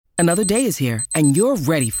Another day is here, and you're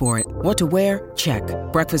ready for it. What to wear? Check.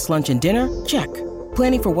 Breakfast, lunch, and dinner? Check.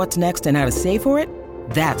 Planning for what's next and how to save for it?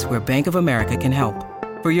 That's where Bank of America can help.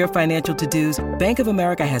 For your financial to-dos, Bank of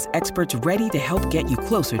America has experts ready to help get you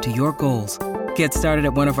closer to your goals. Get started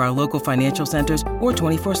at one of our local financial centers or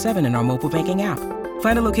 24/7 in our mobile banking app.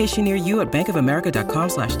 Find a location near you at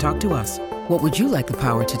bankofamerica.com/talktous. What would you like the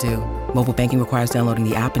power to do? Mobile banking requires downloading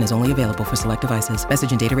the app and is only available for select devices.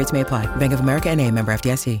 Message and data rates may apply. Bank of America N.A., member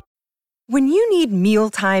FDIC. When you need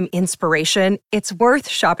mealtime inspiration, it's worth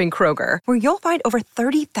shopping Kroger, where you'll find over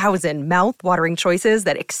 30,000 mouth-watering choices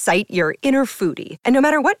that excite your inner foodie. And no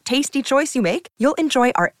matter what tasty choice you make, you'll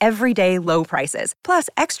enjoy our everyday low prices, plus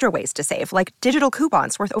extra ways to save, like digital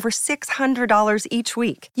coupons worth over $600 each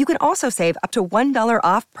week. You can also save up to $1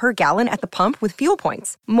 off per gallon at the pump with fuel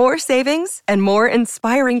points. More savings and more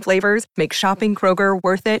inspiring flavors make shopping Kroger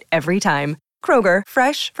worth it every time. Kroger,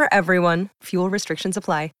 fresh for everyone. Fuel restrictions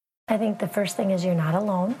apply. I think the first thing is you're not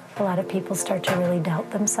alone. A lot of people start to really doubt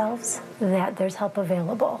themselves, that there's help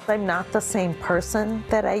available. I'm not the same person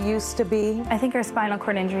that I used to be. I think our spinal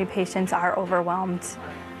cord injury patients are overwhelmed,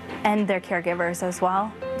 and their caregivers as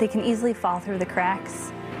well. They can easily fall through the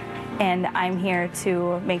cracks, and I'm here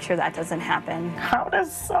to make sure that doesn't happen. How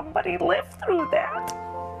does somebody live through that?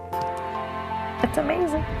 It's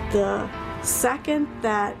amazing. The second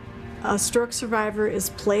that a stroke survivor is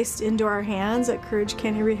placed into our hands at Courage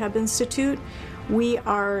Kenny Rehab Institute, we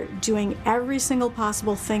are doing every single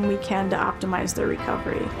possible thing we can to optimize their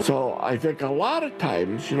recovery. So I think a lot of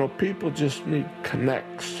times, people just need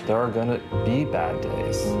connects. There are going to be bad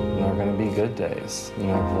days, and there are going to be good days.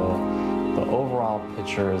 The overall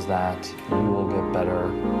picture is that you will get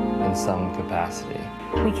better in some capacity.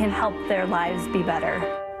 We can help their lives be better.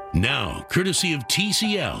 Now, courtesy of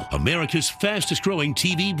TCL, America's fastest growing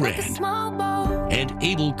TV brand, and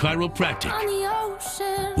Able Chiropractic,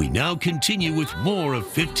 we now continue with more of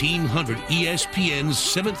 1,500 ESPN's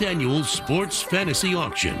 7th annual Sports Fantasy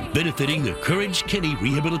Auction, benefiting the Courage Kenny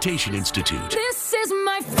Rehabilitation Institute. This is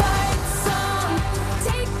my fight song.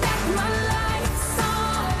 Take back my life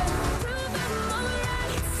song. Prove I'm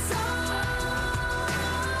alright song.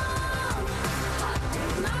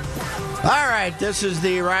 All right, this is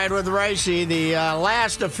the Ride with Ricey, the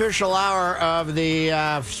last official hour of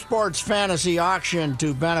the Sports Fantasy Auction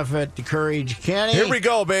to benefit the Courage Kenny. Here we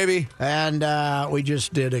go, baby. And we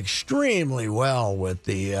just did extremely well with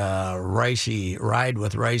the Ricey Ride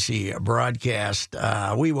with Ricey broadcast.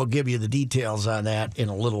 We will give you the details on that in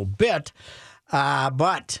a little bit.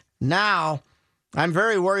 But now I'm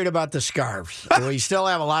very worried about the scarves. We still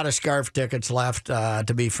have a lot of scarf tickets left,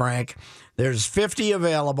 to be frank. There's 50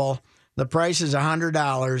 available. The price is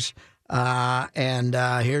 $100, and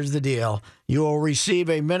here's the deal. You will receive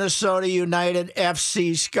a Minnesota United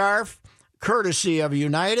FC scarf, courtesy of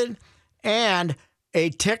United, and a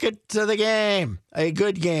ticket to the game, a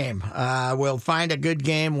good game. We'll find a good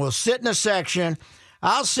game. We'll sit in a section.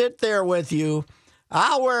 I'll sit there with you.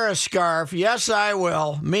 I'll wear a scarf. Yes, I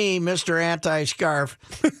will. Me, Mr. Anti-Scarf.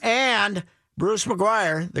 And Bruce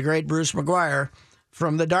McGuire, the great Bruce McGuire,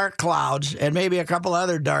 from the Dark Clouds, and maybe a couple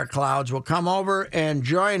other Dark Clouds, will come over and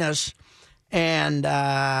join us and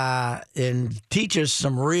teach us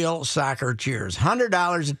some real soccer cheers.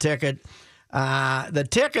 $100 a ticket. The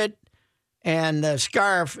ticket and the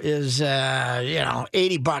scarf is,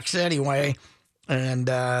 $80 anyway, and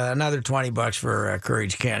another $20 for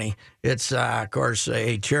Courage Kenny. It's, of course,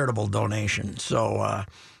 a charitable donation. So,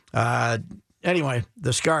 anyway,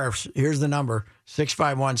 the scarves, here's the number,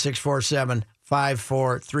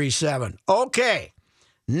 651-647-5437. Okay,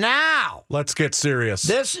 now let's get serious.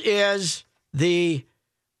 This is the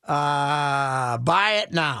buy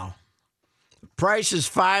it now. Price is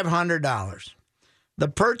 $500. The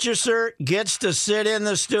purchaser gets to sit in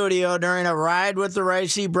the studio during a Ride with the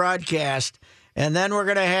Ricey broadcast, and then we're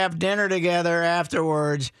going to have dinner together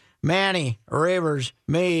afterwards. Manny, Ravers,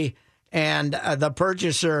 me, and the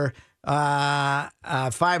purchaser,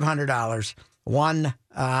 $500. One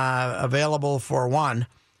available for one.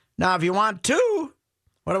 Now, if you want two,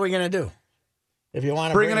 what are we going to do? If you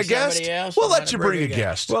want to bring a guest, else, we'll let you bring a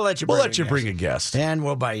guest. We'll let you bring a guest. And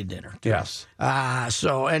we'll buy you dinner, too. Yes.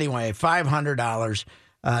 So anyway, $500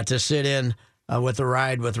 to sit in with the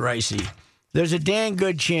Ride with Ricey. There's a dang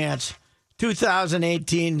good chance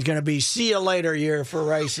 2018 is going to be see you later year for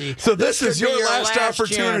Ricey. So this is your last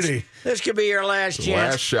opportunity. Chance. This could be your last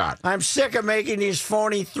chance. Last shot. I'm sick of making these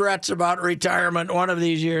phony threats about retirement. One of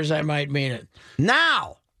these years I might mean it.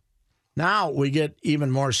 Now we get even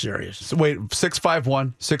more serious. So wait,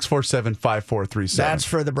 651-647-5437. That's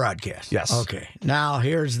for the broadcast. Yes. Okay. Now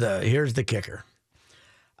here's the kicker.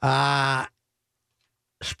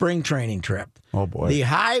 spring training trip. Oh, boy. The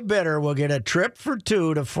high bidder will get a trip for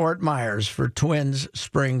two to Fort Myers for Twins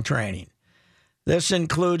spring training. This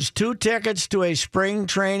includes 2 tickets to a spring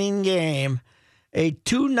training game, a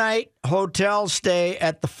 2-night hotel stay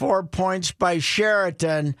at the 4 Points by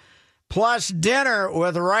Sheraton, plus dinner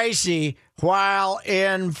with Ricey while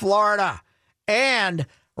in Florida, and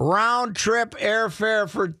round-trip airfare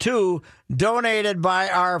for 2 donated by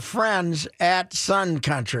our friends at Sun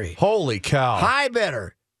Country. Holy cow. High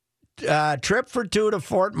bidder. Trip for 2 to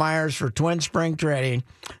Fort Myers for Twin Spring Training,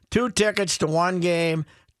 2 tickets to 1 game,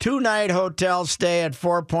 2-night hotel stay at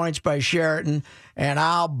 4 Points by Sheraton, and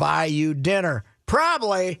I'll buy you dinner.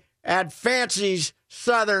 Probably at Fancy's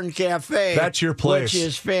Southern Cafe. That's your place. Which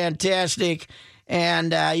is fantastic.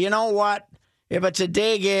 And you know what? If it's a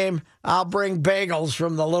day game, I'll bring bagels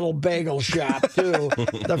from the little bagel shop, too.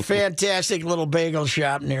 The fantastic little bagel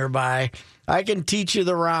shop nearby. I can teach you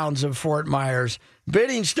the rounds of Fort Myers.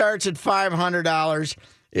 Bidding starts at $500.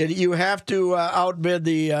 You have to outbid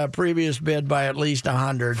the previous bid by at least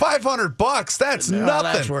 $100. $500. That's nothing.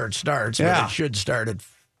 That's where it starts. Yeah. But it should start at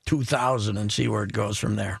 $2,000 and see where it goes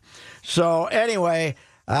from there. So anyway,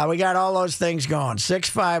 we got all those things going.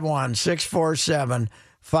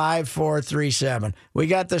 651-647-5437. We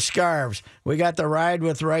got the scarves. We got the Ride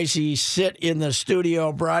with Ricey sit in the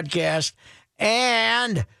studio broadcast,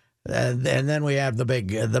 and then we have the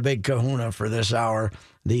big kahuna for this hour,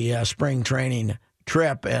 the spring training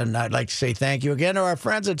trip. And I'd like to say thank you again to our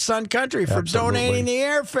friends at Sun Country for donating the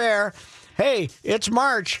airfare. Hey, it's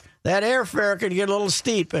March. That airfare could get a little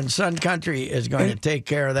steep, and Sun Country is going to take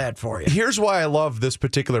care of that for you. Here's why I love this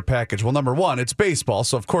particular package. Well, number 1, it's baseball,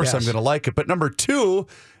 so of course I'm going to like it. But number 2,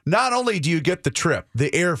 not only do you get the trip,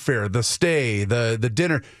 the airfare, the stay, the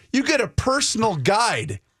dinner, you get a personal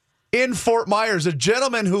guide in Fort Myers, a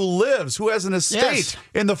gentleman who has an estate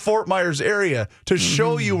in the Fort Myers area to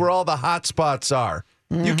show you where all the hot spots are.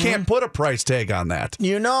 You can't put a price tag on that.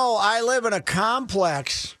 You know, I live in a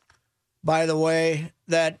complex, by the way,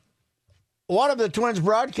 that one of the Twins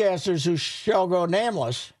broadcasters, who shall go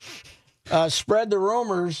nameless, spread the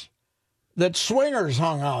rumors that swingers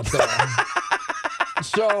hung out there.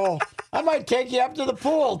 So I might take you up to the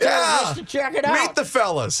pool just to check it out. Meet the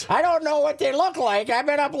fellas. I don't know what they look like. I've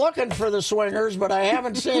been up looking for the swingers, but I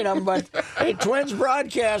haven't seen them. But a Twins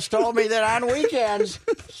broadcast told me that on weekends,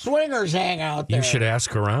 swingers hang out there. You should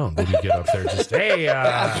ask around when you get up there. Just, hey,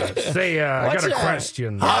 I got a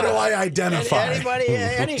question. How do I identify? Anybody,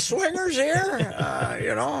 any swingers here?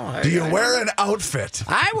 Do you wear an outfit?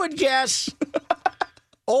 I would guess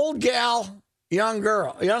old gal, young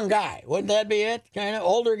girl, young guy. Wouldn't that be it? Kind of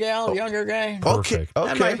older gal, younger guy. Perfect.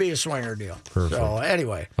 That might be a swinger deal. Perfect. So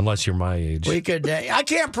anyway, unless you're my age, we could. I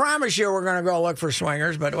can't promise you we're going to go look for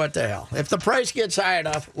swingers, but what the hell? If the price gets high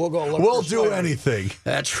enough, we'll go look. We'll for do swingers. anything.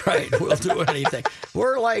 That's right. We'll do anything.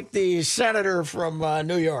 We're like the senator from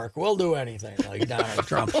New York. We'll do anything, like Donald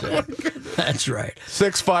Trump said. That's right.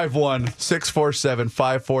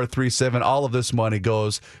 651-647-5437. All of this money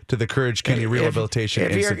goes to the Courage Kenny Rehabilitation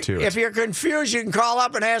Institute. If you're confused, you can call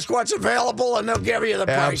up and ask what's available, and they'll give you the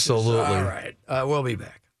prices. Absolutely. All right. We'll be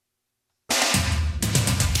back.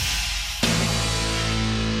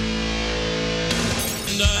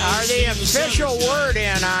 Are the official word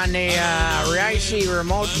in on the Ricey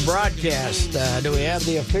remote broadcast? Do we have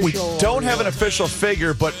the official? We don't have an official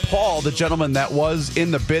figure, but Paul, the gentleman that was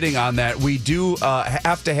in the bidding on that, we do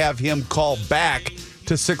have to have him call back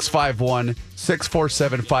to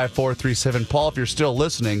 651-647-5437. Paul, if you're still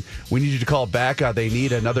listening, we need you to call back. They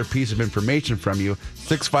need another piece of information from you.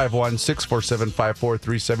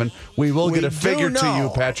 651-647-5437. We will get a figure to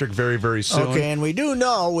you, Patrick, very, very soon. Okay, and we do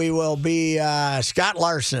know we will be. Scott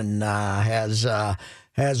Larson has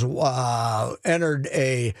entered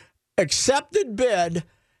a accepted bid,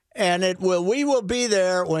 and we will be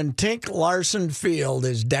there when Tink Larson Field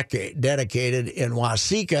is dedicated in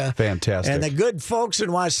Waseca. Fantastic. And the good folks in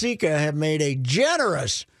Waseca have made a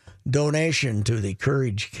generous donation to the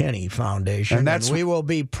Courage Kenny Foundation. And we will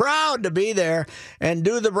be proud to be there and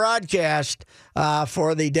do the broadcast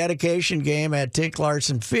for the dedication game at Tink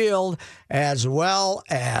Larson Field, as well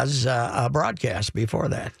as a broadcast before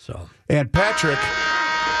that. And Patrick,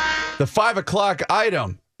 the 5 o'clock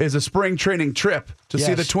item is a spring training trip to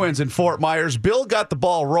see the Twins in Fort Myers. Bill got the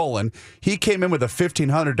ball rolling. He came in with a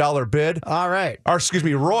 $1,500 bid. All right. Or, excuse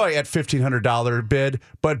me, Roy at $1,500 bid,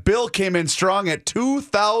 but Bill came in strong at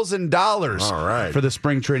 $2,000 for the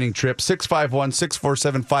spring training trip.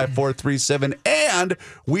 651-647-5437. And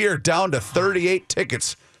we are down to 38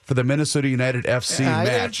 tickets for the Minnesota United FC I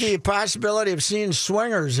match. think the possibility of seeing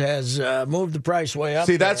swingers has moved the price way up.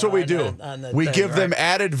 See, that's what we do. We give them right?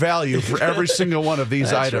 added value for every single one of these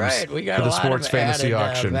That's items right. We got for a the lot sports of fantasy added,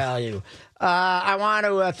 auction. Value. I want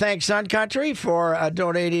to thank Sun Country for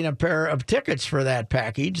donating a pair of tickets for that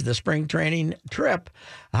package, the spring training trip,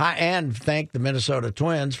 and thank the Minnesota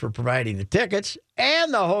Twins for providing the tickets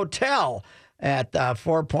and the hotel at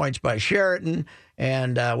 4 Points by Sheraton.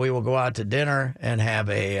 And we will go out to dinner and have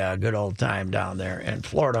a good old time down there in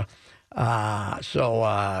Florida.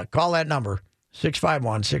 So call that number,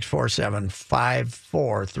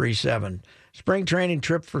 651-647-5437. Spring training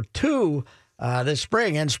trip for two this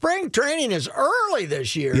spring. And spring training is early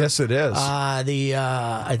this year. Yes, it is.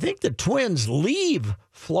 I think the Twins leave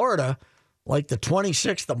Florida like the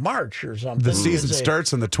 26th of March or something. The season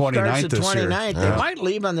starts on the 29th this year. They might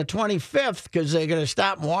leave on the 25th because they're going to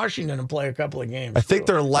stop in Washington and play a couple of games. I think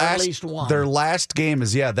at least one. their last game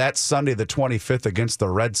is that Sunday the 25th against the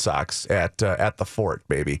Red Sox at the Fort,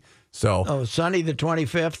 baby. So Sunday the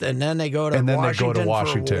 25th, and then they go to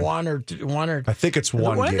Washington for one or. I think it's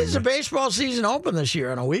one. When game. does the baseball season open this year?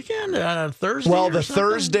 On a weekend? On a Thursday? Well, or something?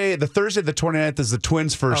 Thursday the 29th is the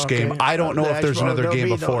Twins' first game. I don't know if there's another game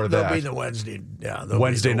before that. There'll be the Wednesday. Yeah,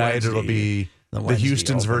 Wednesday night. It'll be the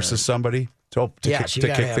Houstons versus somebody to kick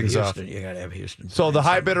things off. You got to have Houston. So the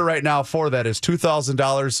high bidder right now for that is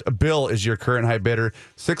 $2,000. Bill is your current high bidder,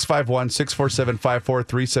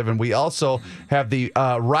 651-647-5437. We also have the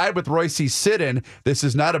Ride with Royce sit-in. This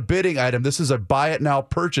is not a bidding item. This is a buy-it-now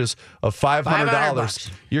purchase of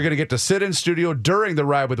 $500. You're going to get to sit in studio during the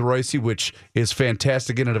Ride with Royce, which is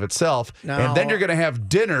fantastic in and of itself. And then you're going to have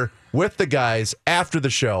dinner with the guys after the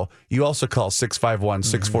show. You also call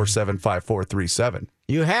 651-647-5437.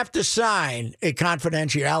 You have to sign a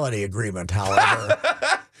confidentiality agreement, however,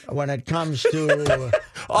 when it comes to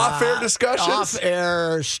off-air discussions,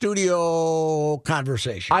 off-air studio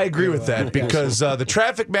conversation. I agree with that because the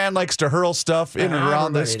traffic man likes to hurl stuff in and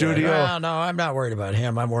around the studio. Well, no, I'm not worried about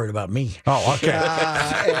him. I'm worried about me. Oh, okay.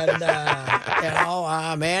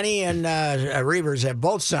 Manny and Reavers have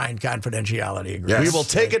both signed confidentiality agreements. Yes. We will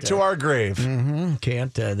take it to our grave.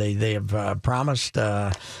 Can't. They have promised.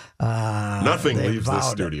 Nothing leaves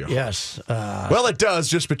this studio. Yes. Well, it does,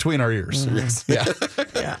 just between our ears. Yeah.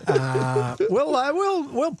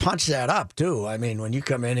 We'll punch that up too. I mean, when you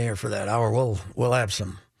come in here for that hour, we'll have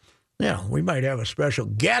some. Yeah, we might have a special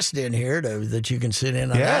guest in here that you can sit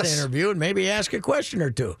in on that interview and maybe ask a question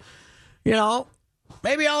or two. You know.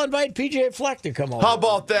 Maybe I'll invite PJ Fleck to come over. How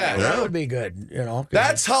about that? That would be good.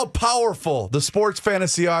 That's how powerful the sports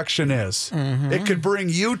fantasy auction is. It could bring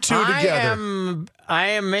you two together. I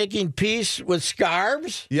am making peace with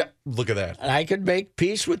Scarves. Yeah, look at that. I could make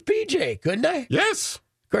peace with PJ, couldn't I? Yes.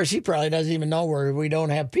 Of course, he probably doesn't even know where we don't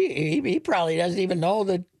have he probably doesn't even know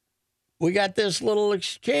that we got this little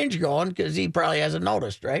exchange going because he probably hasn't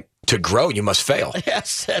noticed, right? To grow, you must fail.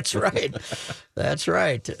 Yes, that's right. That's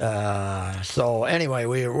right. So anyway,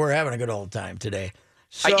 we're having a good old time today.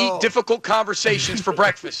 So, I eat difficult conversations for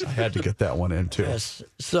breakfast. I had to get that one in, too. Yes.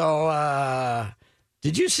 So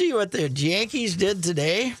did you see what the Yankees did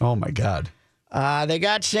today? Oh, my God. They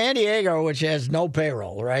got San Diego, which has no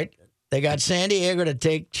payroll, right? They got San Diego to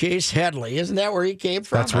take Chase Headley. Isn't that where he came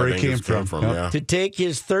from? That's where he came from. Yeah. To take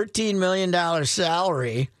his $13 million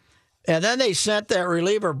salary. And then they sent that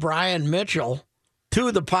reliever, Brian Mitchell,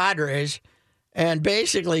 to the Padres and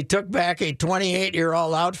basically took back a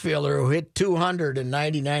 28-year-old outfielder who hit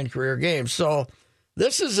 299 career games. So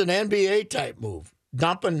this is an NBA-type move.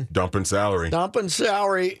 Dumping salary.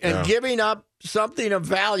 And giving up something of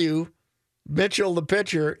value, Mitchell, the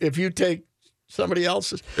pitcher, if you take somebody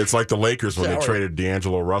else's. It's like the Lakers when they traded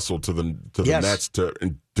D'Angelo Russell to the Nets to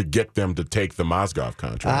get them to take the Mozgov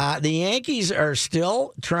contract. The Yankees are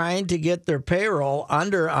still trying to get their payroll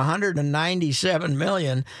under $197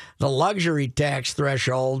 million, the luxury tax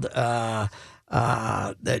threshold. That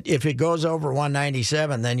if it goes over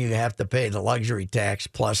 197, then you have to pay the luxury tax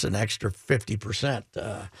plus an extra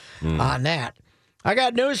 50% on that. I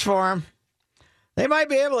got news for them. They might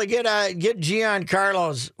be able to get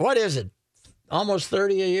Giancarlo's. What is it? Almost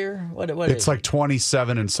 30 a year? What it's like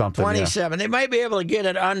 27 and something. 27. Yeah. They might be able to get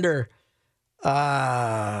it under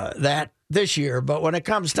that this year, but when it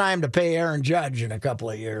comes time to pay Aaron Judge in a couple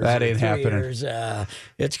of years, that ain't happening.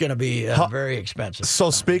 It's going to be very expensive. So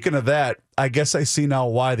speaking of that, I guess I see now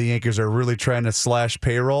why the Yankees are really trying to slash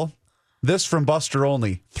payroll. This from Buster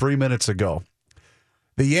Olney 3 minutes ago.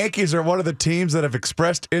 The Yankees are one of the teams that have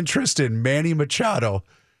expressed interest in Manny Machado.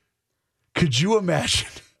 Could you imagine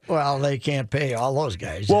Well, they can't pay all those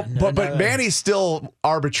guys. Well, but Manny's still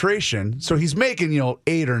arbitration, so he's making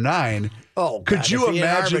 8 or 9. Oh, God. Could you if he in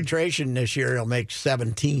imagine arbitration this year? He'll make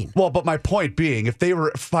 17. Well, but my point being, if they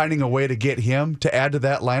were finding a way to get him to add to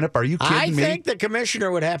that lineup, are you kidding me? I think the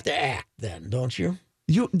commissioner would have to act then, don't you?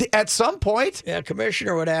 At some point, yeah,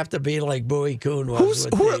 commissioner would have to be like Bowie Kuhn was.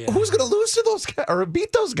 Who's going to lose to those guys or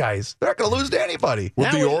beat those guys? They're not going to lose to anybody.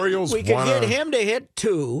 Would the Orioles we could get him to hit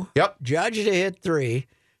 2. Yep. Judge to hit 3.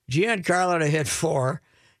 Giancarlo to hit 4.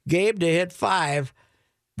 Gabe to hit 5.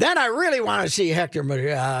 Then I really want to see Hector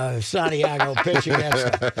Santiago pitch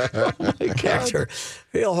against him. Hector,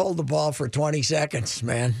 he'll hold the ball for 20 seconds,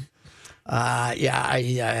 man.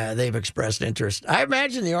 They've expressed interest. I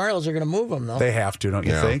imagine the Orioles are going to move him, though. They have to, don't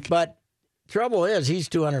you think? But trouble is, he's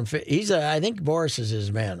 250. I think Boris is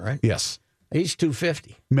his man, right? Yes. He's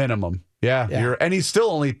 250. Minimum. Yeah. And he's still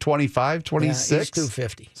only 25, 26? Yeah, he's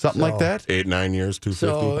 250. Something like that? 8, 9 years,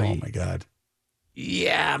 250. Oh, my God.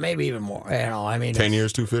 Yeah, maybe even more. 10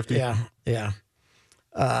 years, 250? Yeah.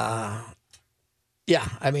 I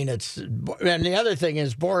mean, it's... And the other thing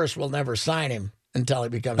is, Boris will never sign him until he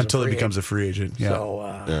becomes a free agent. Yeah.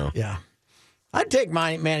 So, yeah. I'd take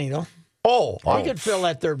Manny, though. Oh. He could fill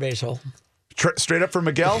that third base hole. Straight up for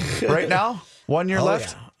Miguel right now? 1 year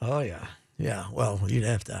left? Yeah. Oh, yeah. Yeah, well, you'd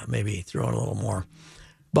have to maybe throw in a little more.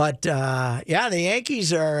 But, the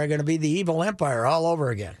Yankees are going to be the evil empire all over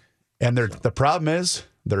again. And the problem is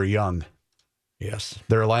they're young. Yes.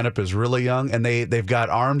 Their lineup is really young, and they've got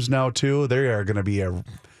arms now, too. They are going to be a frightening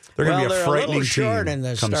team. They're a little short in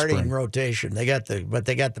the starting spring. rotation. They got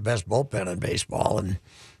the best bullpen in baseball, and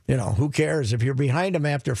who cares if you're behind them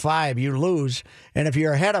after 5, you lose, and if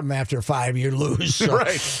you're ahead of them after 5, you lose. So,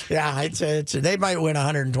 right? Yeah, they might win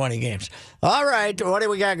 120 games. All right, what do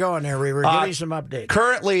we got going there, Reaver? Give me some updates.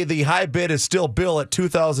 Currently, the high bid is still Bill at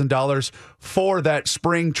 $2,000 for that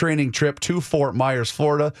spring training trip to Fort Myers,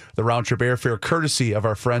 Florida. The round trip airfare, courtesy of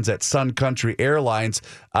our friends at Sun Country Airlines.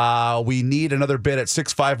 We need another bid at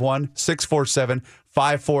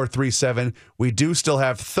 651-647-5437. We do still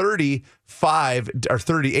have 38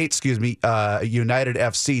 United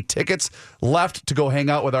FC tickets left to go hang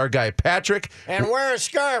out with our guy Patrick. And wear a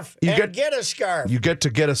scarf. Get a scarf. You get to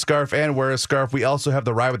get a scarf and wear a scarf. We also have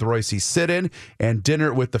the Ride with Royce sit-in and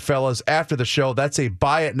dinner with the fellas after the show. That's a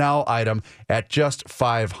buy it now item at just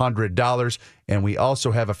 $500. And we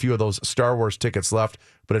also have a few of those Star Wars tickets left.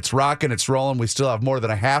 But it's rocking, it's rolling. We still have more than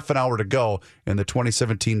a half an hour to go in the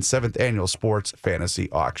 2017 7th Annual Sports Fantasy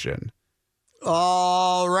Auction.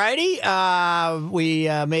 All righty. We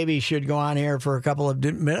maybe should go on here for a couple of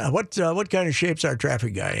minutes. What kind of shape's our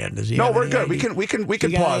traffic guy in? Does he? No, we're good. Idea? We can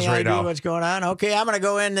pause right now. What's going on? Okay, I'm going to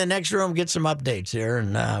go in the next room, get some updates here,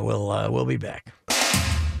 and we'll be back.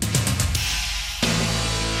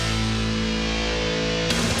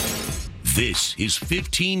 This is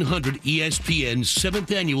 1500 ESPN's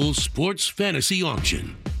 7th Annual Sports Fantasy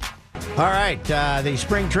Auction. All right, the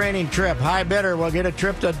spring training trip. High bidder will get a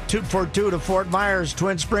trip to 2 to Fort Myers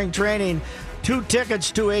Twin Spring Training. 2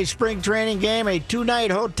 tickets to a spring training game, a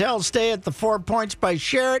 2-night hotel stay at the 4 Points by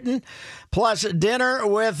Sheraton, plus dinner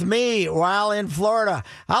with me while in Florida.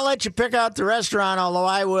 I'll let you pick out the restaurant, although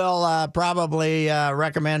I will probably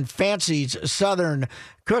recommend Fancy's Southern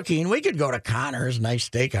Cooking. We could go to Connor's, nice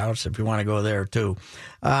steakhouse, if you want to go there, too.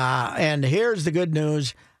 And here's the good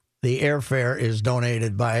news. The airfare is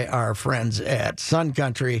donated by our friends at Sun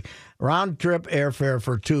Country. Round-trip airfare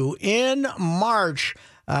for 2 in March.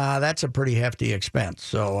 That's a pretty hefty expense.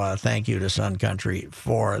 So thank you to Sun Country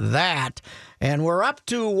for that. And we're up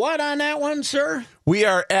to what on that one, sir? We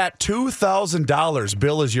are at $2,000.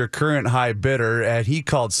 Bill is your current high bidder. And he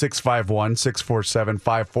called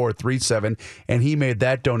 651-647-5437, and he made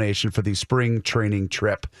that donation for the spring training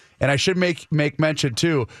trip. And I should make mention,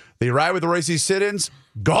 too, the Ride with the Royce sit-ins,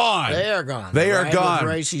 gone. They are gone. They are gone.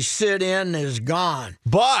 The Royce sit-in is gone.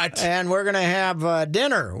 And we're going to have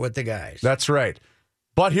dinner with the guys. That's right.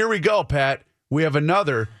 But here we go, Pat. We have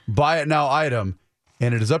another buy it now item,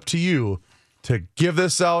 and it is up to you to give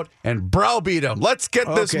this out and browbeat them. Let's get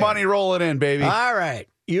this money rolling in, baby. All right.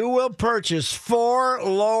 You will purchase 4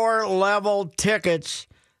 lower-level tickets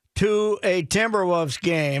to a Timberwolves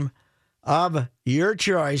game of your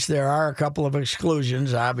choice. There are a couple of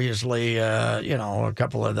exclusions, obviously, a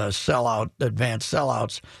couple of the advanced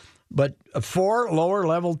sellouts. But 4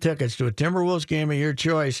 lower-level tickets to a Timberwolves game of your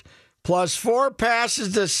choice, plus 4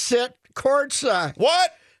 passes to sit courtside.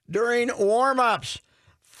 What? During warm-ups.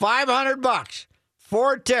 $500.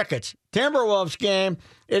 4 tickets. Timberwolves game.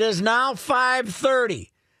 It is now 5:30.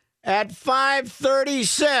 At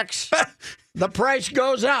 5:36, the price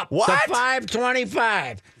goes up to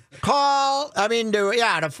 $525.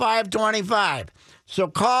 to 525. So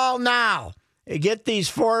call now. Get these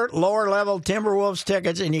 4 lower-level Timberwolves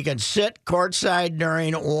tickets, and you can sit courtside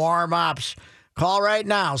during warm-ups. Call right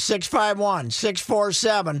now,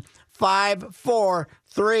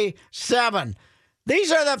 651-647-5437.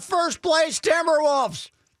 These are the first-place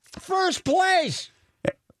Timberwolves. First place.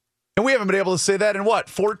 And we haven't been able to say that in,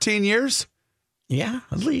 14 years? Yeah,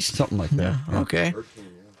 at least. Something like that. Yeah. Okay.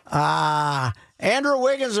 Andrew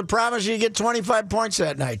Wiggins will promise you get 25 points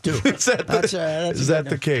that night, too. Is that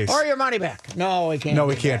the case? Or your money back. No, we can't. No,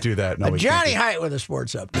 we can't do that. No, we Johnny can't Height with a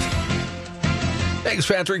sports update. Thanks,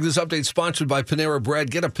 Patrick. This update sponsored by Panera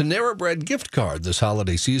Bread. Get a Panera Bread gift card this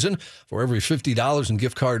holiday season. For every $50 in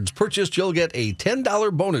gift cards purchased, you'll get a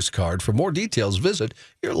 $10 bonus card. For more details, visit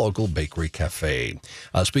your local bakery cafe.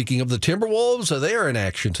 Speaking of the Timberwolves, they are in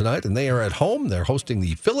action tonight, and they are at home. They're hosting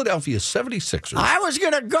the Philadelphia 76ers. I was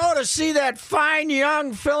going to go to see that fine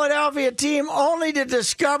young Philadelphia team only to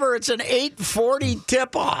discover it's an 8:40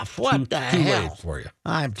 tip-off. What the hell? Too late for you.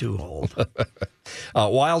 I'm too old.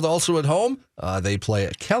 Wild also at home. They play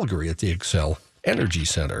at Calgary at the Xcel Energy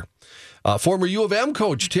Center. Former U of M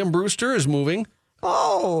coach Tim Brewster is moving.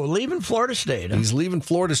 Oh, leaving Florida State. Huh? He's leaving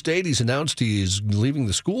Florida State. He's announced he is leaving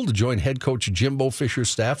the school to join head coach Jimbo Fisher's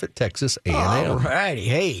staff at Texas A&M. All righty.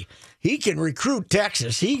 Hey, he can recruit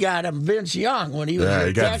Texas. He got him Vince Young when he was in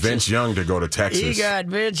he got Texas. Vince Young to go to Texas. He got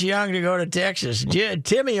Vince Young to go to Texas.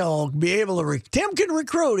 Timmy will be able to Tim can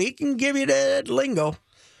recruit. He can give you that lingo.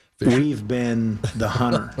 We've been the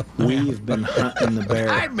hunter. We've been hunting the bear.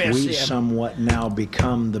 I miss We've him. somewhat now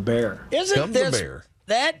become the bear. Isn't this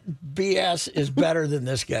that BS is better than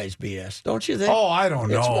this guy's BS? Don't you think? Oh, I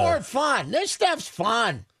don't know. It's more fun. This stuff's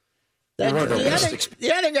fun. The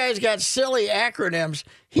other guy's got silly acronyms.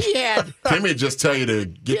 He had Timmy just tell you to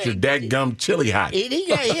get your dadgum chili hot. he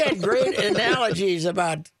had great analogies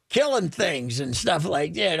about killing things and stuff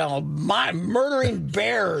like murdering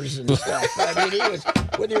bears and stuff. I mean, he was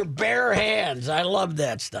with your bare hands. I love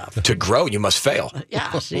that stuff. To grow, you must fail.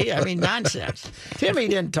 Yeah, see, I mean, nonsense. Timmy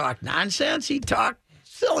didn't talk nonsense. He talked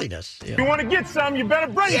silliness. You want to get some, you better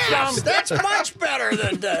bring some. That's much better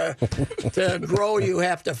than to grow you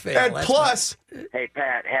have to fail. And That's plus... Hey,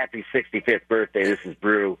 Pat, happy 65th birthday. This is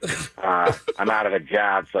Brew. I'm out of a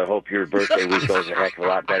job, so I hope your birthday week goes a heck of a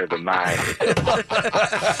lot better than mine.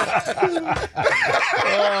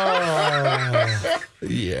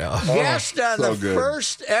 Yeah. Guest on the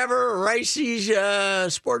first ever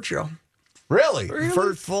Ricey's sports show. Really?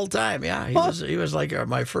 First full time, yeah. He was like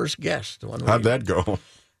my first guest. How'd that go? Well,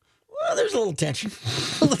 there's a little tension.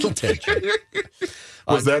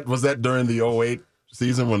 Was that during the 2008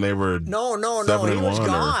 season when they were No. He 7-1, was or-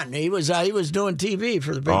 gone. He was doing TV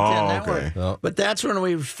for the Big Ten Network. okay. But that's when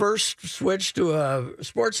we first switched to a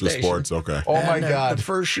sports The station. sports, okay. Oh, my And, God. The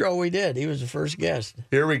first show we did, he was the first guest.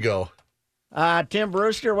 Here we go. Tim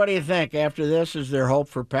Brewster, what do you think? After this, is there hope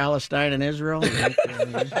for Palestine and Israel?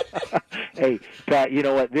 Hey, Pat, you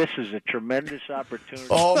know what? This is a tremendous opportunity.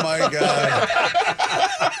 Oh, my God.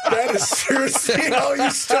 That is seriously how you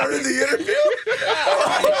started the interview?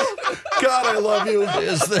 Oh, God, I love you.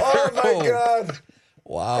 Is there Oh, my hope? God.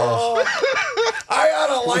 Wow. Oh, I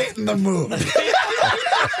ought to lighten the mood.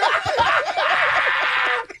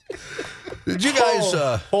 Did you guys...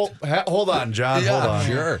 Hold on, John. Yeah, hold on.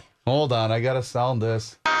 sure. Hold on. I got to sound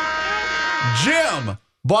this. Jim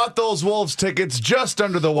bought those Wolves tickets just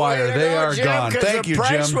under the wire. Way to They go, are Jim, gone. 'cause Thank you, the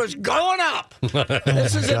price Jim. was going up.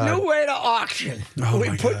 This is a God. new way to auction.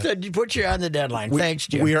 We put you on the deadline. Thanks,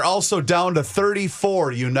 Jim. We are also down to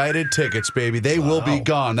 34 United tickets, baby. They will be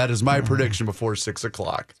gone. That is my prediction before 6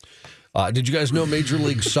 o'clock. Did you guys know Major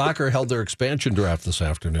League Soccer held their expansion draft this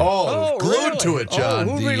afternoon? Oh, glued to it, John.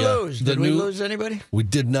 Who did we lose? Did we lose anybody? We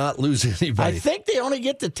did not lose anybody. I think they only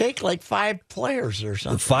get to take like 5 players or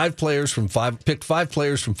something. Picked 5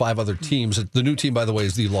 players from 5 other teams. The new team, by the way,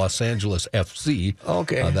 is the Los Angeles FC.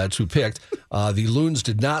 Okay. That's who picked. The Loons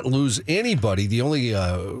did not lose anybody. The only,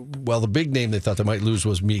 the big name they thought they might lose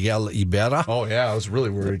was Miguel Iberra. Oh, yeah, I was really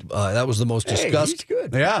worried. That was the most discussed. He's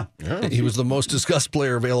good. Yeah. He was the most discussed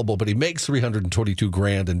player available, but he makes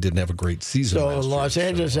 $322,000 and didn't have a great season. So last year. Los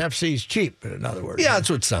Angeles FC is cheap, in other words. Yeah, that's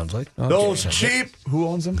what it sounds like. Those cheap. Who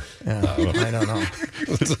owns them? I don't know.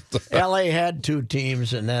 LA had 2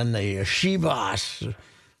 teams, and then the Chivas,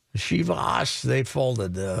 they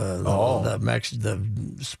folded. The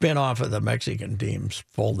spin-off of the Mexican teams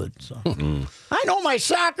folded. So I know my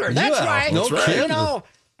soccer. That's Yeah, right. no kidding. You know,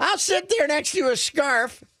 I'll sit there next to a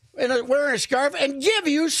scarf. And wearing a scarf and give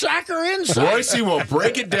you soccer insight. Royce will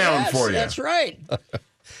break it down for you. That's right.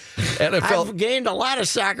 NFL. I've gained a lot of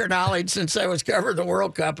soccer knowledge since I was covering the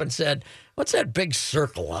World Cup and said, What's that big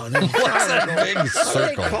circle on it? What's that big What do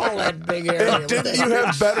circle? they call that big area? And didn't you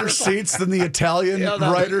have better seats than the Italian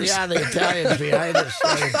writers? Yeah, the Italians behind us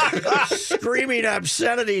screaming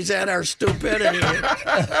obscenities at our stupidity.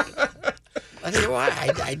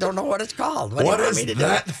 I don't know what it's called. What do you want me to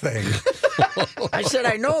that do? thing? I said,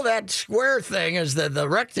 I know that square thing is the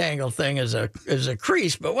rectangle thing is a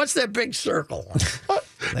crease, but what's that big circle?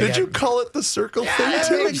 Did you call it the circle thing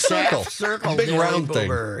too? Big circle, big round thing.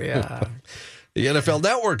 Yeah. The NFL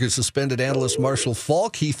Network has suspended analyst Marshall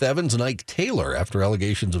Falk, Keith Evans, and Ike Taylor after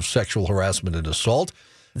allegations of sexual harassment and assault.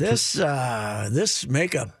 This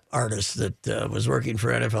makeup artist that was working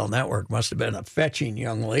for NFL Network must have been a fetching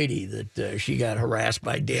young lady that she got harassed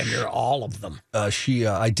by damn near all of them.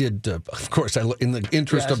 I did, of course, in the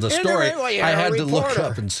interest of the story, I had to look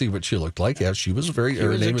up and see what she looked like. Yeah, she was a very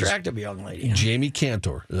attractive young lady. Jamie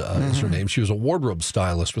Cantor is her name. She was a wardrobe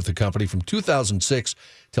stylist with the company from 2006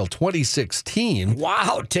 till 2016.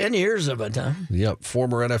 Wow, 10 years of it, huh? Yep.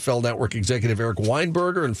 Former NFL Network executive Eric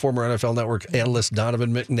Weinberger and former NFL Network analyst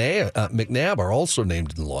Donovan McNabb are also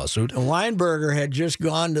named in the lawsuit. And Weinberger had just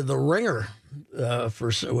gone to the Ringer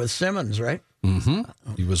with Simmons, right? Mm-hmm.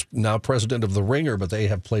 He was now president of the Ringer, but they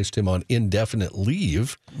have placed him on indefinite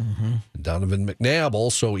leave. Mm-hmm. Donovan McNabb,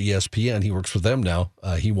 also ESPN, he works for them now.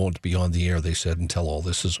 He won't be on the air, they said, until all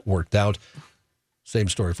this is worked out. Same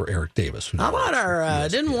story for Eric Davis. How about our,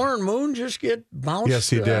 didn't Warren Moon just get bounced? Yes,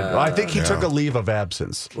 he did. I think he took a leave of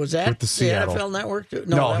absence. Was that with the Seattle NFL Network? Too?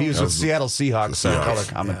 No, he was with Seattle Seahawks, color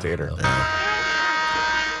commentator.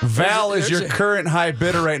 Val is your current high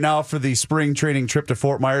bidder right now for the spring training trip to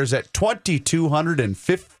Fort Myers at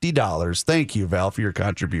 $2,250. Thank you, Val, for your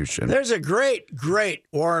contribution. There's a great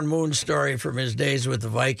Warren Moon story from his days with the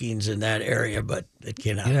Vikings in that area, but it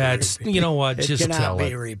cannot be repeated. You know what? It Just cannot tell be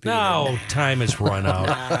it. repeated. No, time has run out.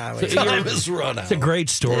 Time has run out. It's a great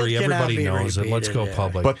story. It cannot Everybody be knows it. Let's go repeated,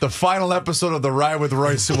 public. But the final episode of the Ride with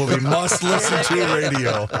Royce will be must listen to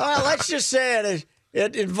radio. Well, let's just say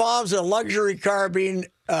it involves a luxury car being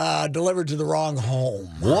delivered to the wrong home.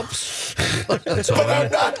 Whoops. But I'm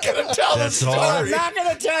not going to tell the story. I'm not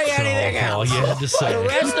going to tell you anything else. All you had to say. The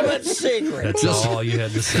rest of it's secret. That's all you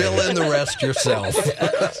had to say. Fill in the rest yourself.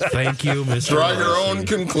 Thank you, Mr. Draw your Morrissey. own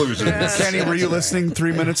conclusions. Kenny, were you listening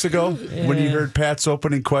 3 minutes ago when you heard Pat's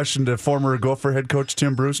opening question to former Gopher head coach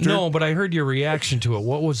Tim Brewster? No, but I heard your reaction to it.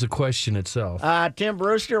 What was the question itself? Tim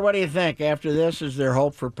Brewster, what do you think? After this, is there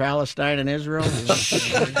hope for Palestine and Israel? All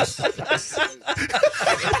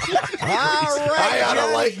right, I ought to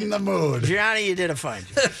Johnny. lighten the mood. Johnny, you did a fine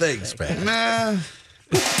job. Thanks, Pat. Nah.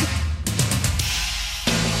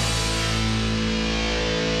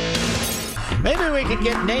 Maybe we could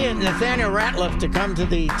get Nathaniel Ratliff to come to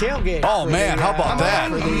the tailgate. Oh, for man, the, how about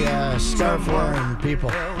that? For the scarf-wearing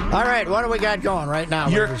people. All right, what do we got going right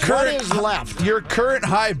now? What is left? Your current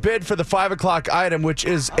high bid for the 5 o'clock item, which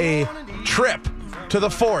is a trip to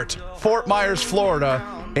the Fort Myers, Florida,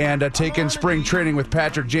 and take in spring training with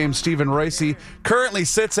Patrick James, Stephen Royce, currently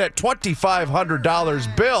sits at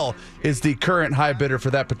 $2,500. Bill is the current high bidder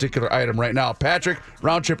for that particular item right now. Patrick,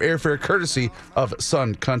 round-trip airfare courtey of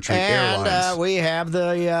Sun Country Airlines. And we have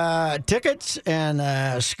the tickets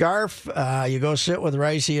and scarf. You go sit with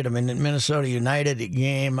Royce at a Minnesota United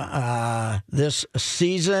game this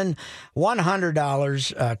season.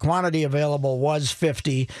 $100. Quantity available was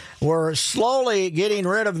 $50. We're slowly getting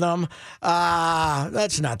rid of them.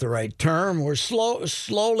 That's not the right term. We're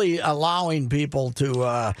slowly allowing people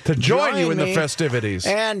to join you in me. the festivities.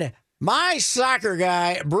 And my soccer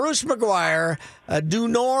guy, Bruce McGuire, Du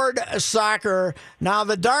Nord Soccer. Now,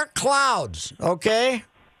 the Dark Clouds, okay?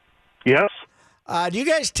 Yes. Do you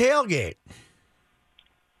guys tailgate?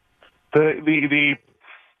 The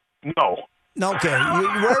no. Okay.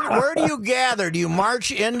 Where do you gather? Do you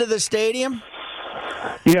march into the stadium?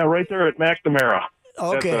 Yeah, right there at McNamara.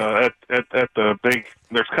 Okay. At the big,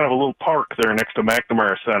 there's kind of a little park there next to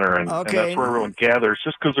McNamara Center, and that's where everyone gathers.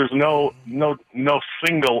 Just because there's no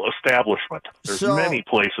single establishment. There's many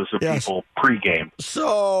places that people pregame.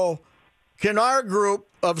 So, can our group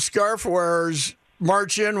of scarf wearers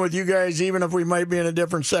march in with you guys, even if we might be in a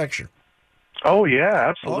different section? Oh, yeah,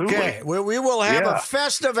 absolutely. Okay, we will have a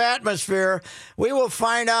festive atmosphere. We will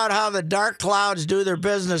find out how the Dark Clouds do their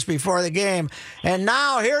business before the game. And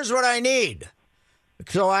now, here's what I need.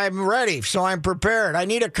 So I'm ready. So I'm prepared. I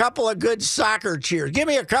need a couple of good soccer cheers. Give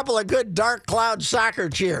me a couple of good Dark Cloud soccer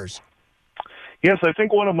cheers. Yes, I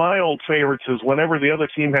think one of my old favorites is whenever the other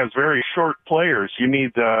team has very short players, you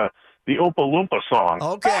need the Oompa Loompa song.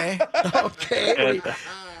 Okay. Okay.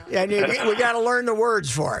 We got to learn the words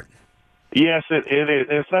for it. Yes, it is.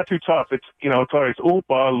 It's not too tough. It's it's always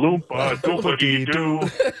oompa loompa doompa dee doo.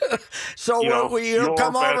 So your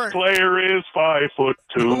come best over. player is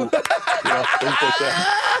 5'2".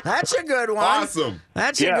 That's a good one. Awesome.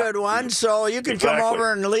 That's a good one. So you can come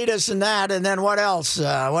over and lead us in that, and then what else?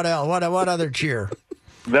 What else? What other cheer?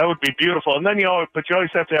 That would be beautiful. And then you always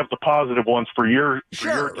have to have the positive ones for your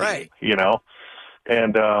team, right?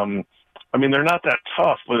 And I mean, they're not that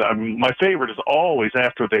tough, but my favorite is always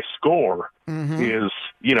after they score is,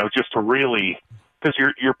 just to really, because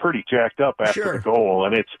you're pretty jacked up after the goal,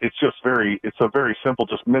 and it's a very simple,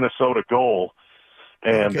 just Minnesota goal,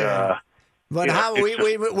 and but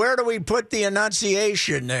where do we put the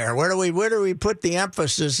enunciation there? Where do we put the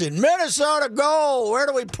emphasis in Minnesota goal? Where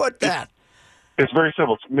do we put that? It's very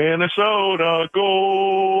simple. It's Minnesota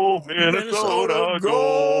goal, Minnesota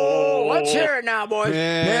goal. Let's hear it now, boys.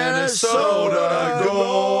 Minnesota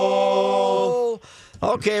goal.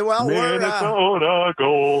 Okay, well, Minnesota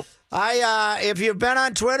goal. If you've been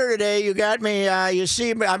on Twitter today, you got me. You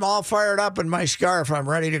see me. I'm all fired up in my scarf. I'm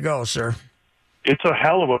ready to go, sir. It's a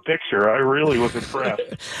hell of a picture. I really was impressed.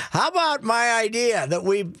 How about my idea that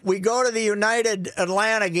we go to the United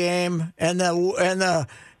Atlanta game and the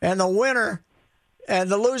winner. And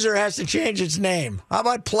the loser has to change its name. How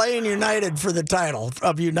about playing United for the title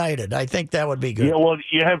of United? I think that would be good. Yeah, well,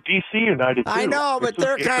 you have DC United, too. I know, but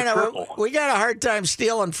they're kind of... We got a hard time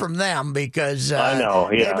stealing from them because I know,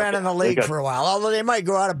 they've been in the league for a while. Although they might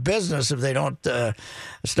go out of business if they don't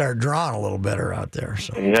start drawing a little better out there.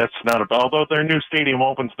 So. Yeah, that's not although their new stadium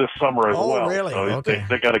opens this summer as well. Oh, really? So okay.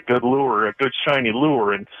 They got a good lure, a good shiny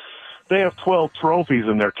lure, and they have 12 trophies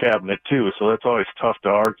in their cabinet, too, so that's always tough to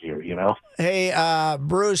argue, Hey,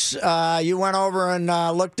 Bruce, you went over and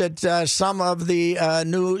looked at some of the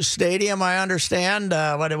new stadium, I understand.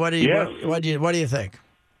 What do you think?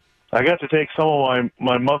 I got to take some of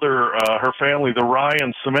my mother, her family, the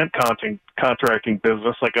Ryan cement contracting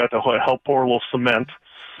business. I got to help pour a little cement.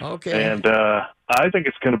 Okay. And I think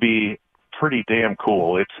it's going to be pretty damn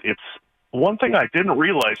cool. It's one thing I didn't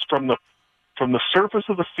realize from the surface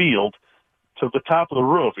of the field to the top of the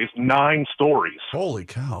roof is 9 stories. Holy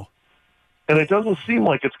cow. And it doesn't seem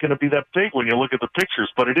like it's going to be that big when you look at the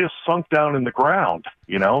pictures, but it is sunk down in the ground,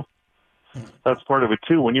 That's part of it,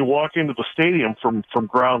 too. When you walk into the stadium from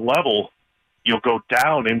ground level, you'll go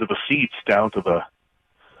down into the seats, down to the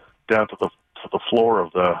floor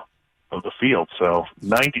of the field. So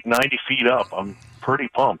 90 feet up. I'm pretty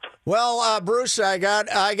pumped. Well, Bruce, I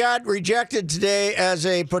got rejected today as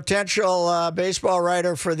a potential baseball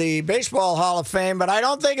writer for the Baseball Hall of Fame, but I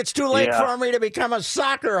don't think it's too late for me to become a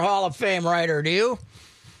Soccer Hall of Fame writer. Do you?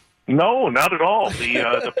 No, not at all.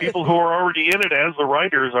 The people who are already in it as the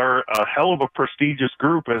writers are a hell of a prestigious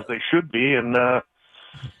group, as they should be, and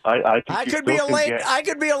I could be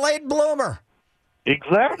a late bloomer.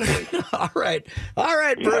 Exactly. All right,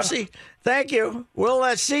 Brucey. Thank you.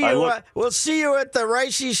 We'll see you. We'll see you at the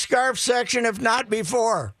Ricey Scarf section, if not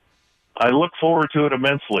before. I look forward to it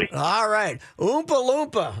immensely. All right, Oompa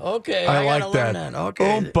Loompa. Okay, I like learn that. Okay,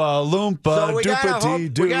 Oompa Loompa. So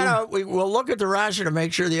we'll look at the roster to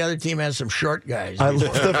make sure the other team has some short guys. I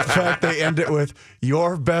love the fact they end it with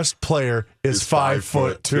your best player is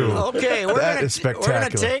 5'2". Okay, that is spectacular. We're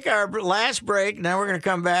going to take our last break. Now we're going to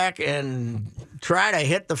come back and try to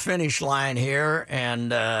hit the finish line here.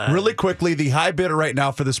 And really quickly, the high bidder right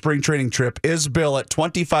now for the spring training trip is Bill at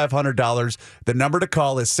 $2,500. The number to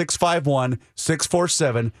call is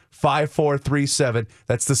 651-647-5437.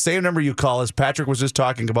 That's the same number you call, as Patrick was just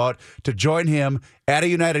talking about, to join him at a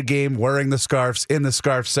United game wearing the scarves in the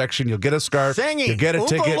scarf section. You'll get a scarf. Singing. You'll get a Oompa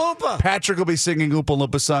ticket. Loompa. Patrick will be singing Oompa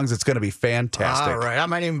Loompa songs. It's going to be fantastic. All right. I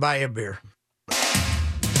might even buy you a beer.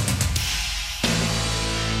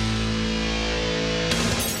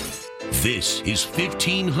 This is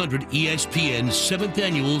 1500 ESPN's 7th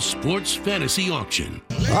annual Sports Fantasy Auction.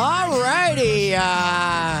 All righty.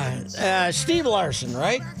 Steve Larson,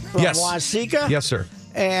 right? From Yes. Waseca? Yes, sir.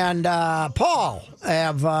 And Paul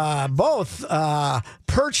have both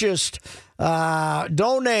purchased,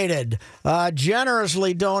 generously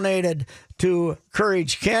donated to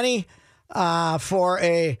Courage Kenny for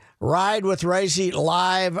a Ride with Ricey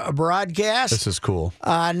live broadcast. This is cool.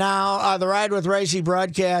 Now, the Ride with Ricey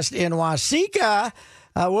broadcast in Waseca.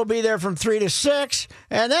 We'll be there from 3 to 6,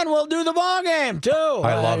 and then we'll do the ball game too.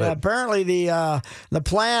 I love it. Apparently, the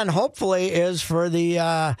plan, hopefully, is for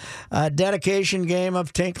the dedication game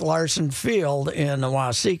of Tink Larson Field in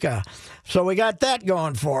Waseca. So we got that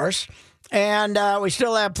going for us. And we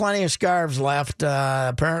still have plenty of scarves left.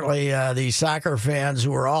 Apparently, the soccer fans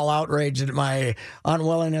who were all outraged at my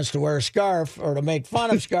unwillingness to wear a scarf or to make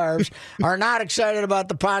fun of scarves are not excited about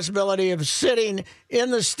the possibility of sitting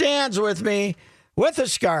in the stands with me with a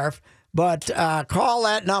scarf. But call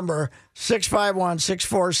that number,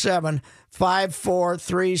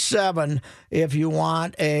 651-647-5437, if you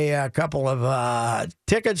want a couple of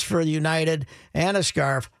tickets for United and a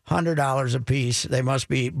scarf, $100 a piece. They must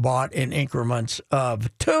be bought in increments of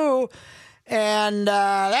 2. And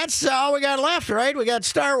that's all we got left, right? We got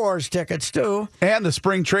Star Wars tickets, too. And the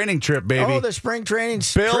spring training trip, baby. Oh, the spring training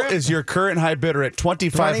Bill trip. is your current high bidder at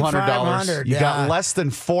 $2,500. You got less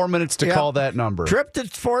than 4 minutes to call that number. Trip to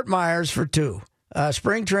Fort Myers for 2.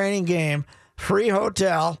 Spring training game. Free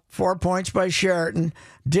hotel. 4 points by Sheraton.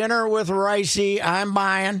 Dinner with Ricey. I'm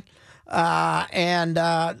buying. And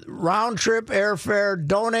round trip airfare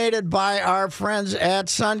donated by our friends at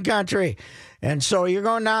Sun Country. And so you're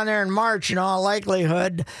going down there in March, in all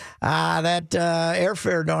likelihood. That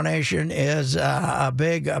airfare donation is a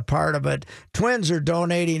big part of it. Twins are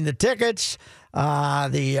donating the tickets,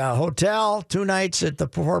 the hotel, 2 nights at the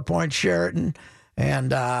 4 Point Sheraton,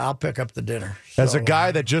 and I'll pick up the dinner. As a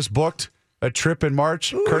guy that just booked a trip in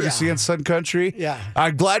March, courtesy in Sun Country. Yeah.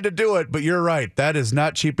 I'm glad to do it, but you're right. That is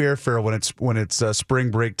not cheap airfare when it's spring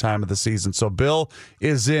break time of the season. So Bill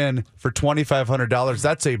is in for $2,500.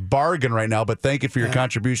 That's a bargain right now, but thank you for your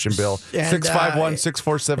contribution, Bill.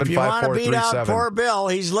 651-647-5437. If you want to beat out poor Bill,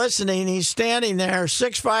 he's listening. He's standing there,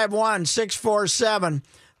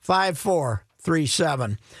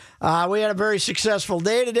 651-647-5437. We had a very successful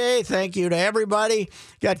day today. Thank you to everybody.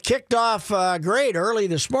 Got kicked off great early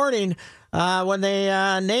this morning when they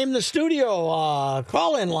named the studio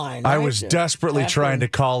call-in line. I right? was desperately trying to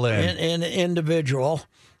call in. An individual.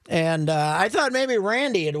 And I thought maybe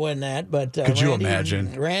Randy would win that, but could you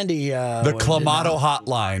imagine? Randy, the Clamato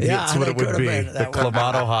hotline. Yeah, that's what it would be. The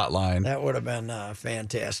Clamato hotline. That would have been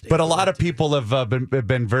fantastic. But a lot of people have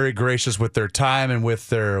been very gracious with their time and with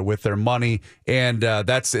their money, and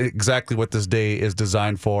that's exactly what this day is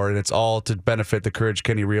designed for. And it's all to benefit the Courage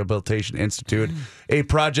Kenny Rehabilitation Institute, a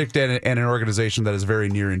project and an organization that is very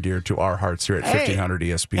near and dear to our hearts here at 1500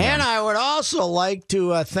 ESPN. And I would also like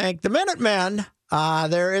to thank the Minutemen.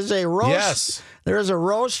 There is a roast. Yes. There is a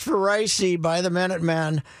roast for Ricey by the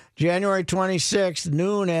Minutemen, January 26th,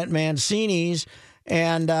 noon at Mancini's.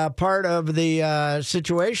 And part of the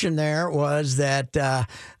situation there was that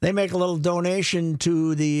they make a little donation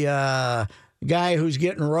to the guy who's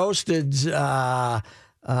getting roasted's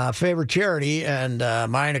favorite charity. And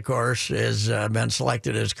mine, of course, has been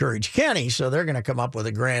selected as Courage Kenny. So they're going to come up with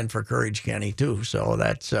 $1,000 for Courage Kenny, too. So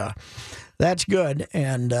that's good.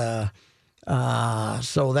 And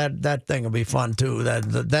so that thing will be fun too.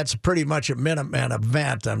 That's pretty much a Minutemen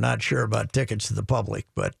event. I'm not sure about tickets to the public,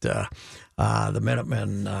 but the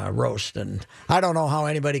Minutemen roast, and I don't know how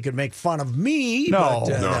anybody could make fun of me. No,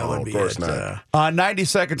 but, that would be of course it. not. 90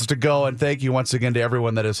 seconds to go, and thank you once again to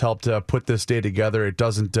everyone that has helped put this day together. It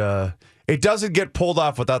doesn't get pulled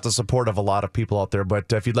off without the support of a lot of people out there.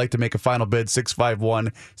 But if you'd like to make a final bid,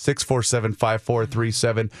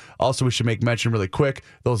 651-647-5437. Also, we should make mention really quick,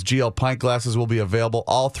 those GL pint glasses will be available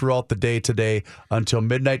all throughout the day today until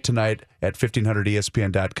midnight tonight at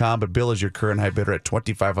 1500ESPN.com. But Bill is your current high bidder at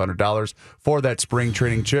 $2,500 for that spring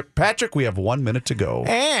training trip. Patrick, we have 1 minute to go.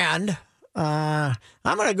 And I'm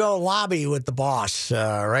going to go lobby with the boss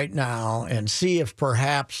right now and see if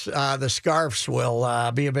perhaps the scarves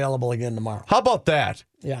will be available again tomorrow. How about that?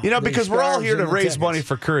 Yeah, because we're all here to raise money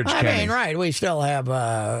for Courage Kenny. I mean, right. We still have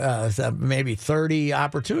maybe 30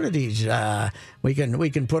 opportunities. We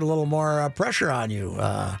can put a little more pressure on you.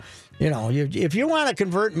 If you want to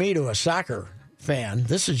convert me to a soccer fan,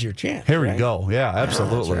 this is your chance. Here we go. Yeah,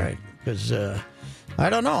 absolutely. That's right. Because I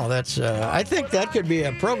don't know. That's I think that could be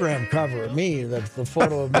a program cover of me, the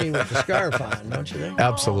photo of me with the scarf on, don't you think?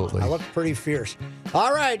 Absolutely. I look pretty fierce.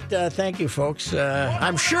 All right. Thank you, folks.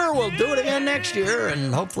 I'm sure we'll do it again next year,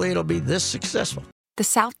 and hopefully it'll be this successful. The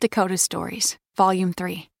South Dakota Stories, Volume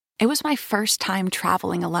 3. It was my first time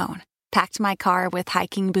traveling alone. Packed my car with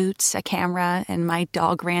hiking boots, a camera, and my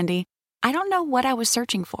dog, Randy. I don't know what I was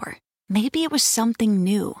searching for. Maybe it was something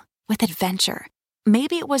new, with adventure.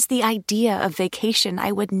 Maybe it was the idea of vacation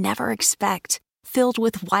I would never expect, filled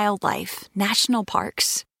with wildlife, national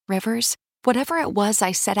parks, rivers. Whatever it was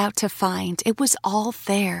I set out to find, it was all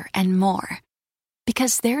there and more.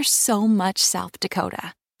 Because there's so much South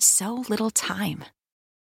Dakota, so little time.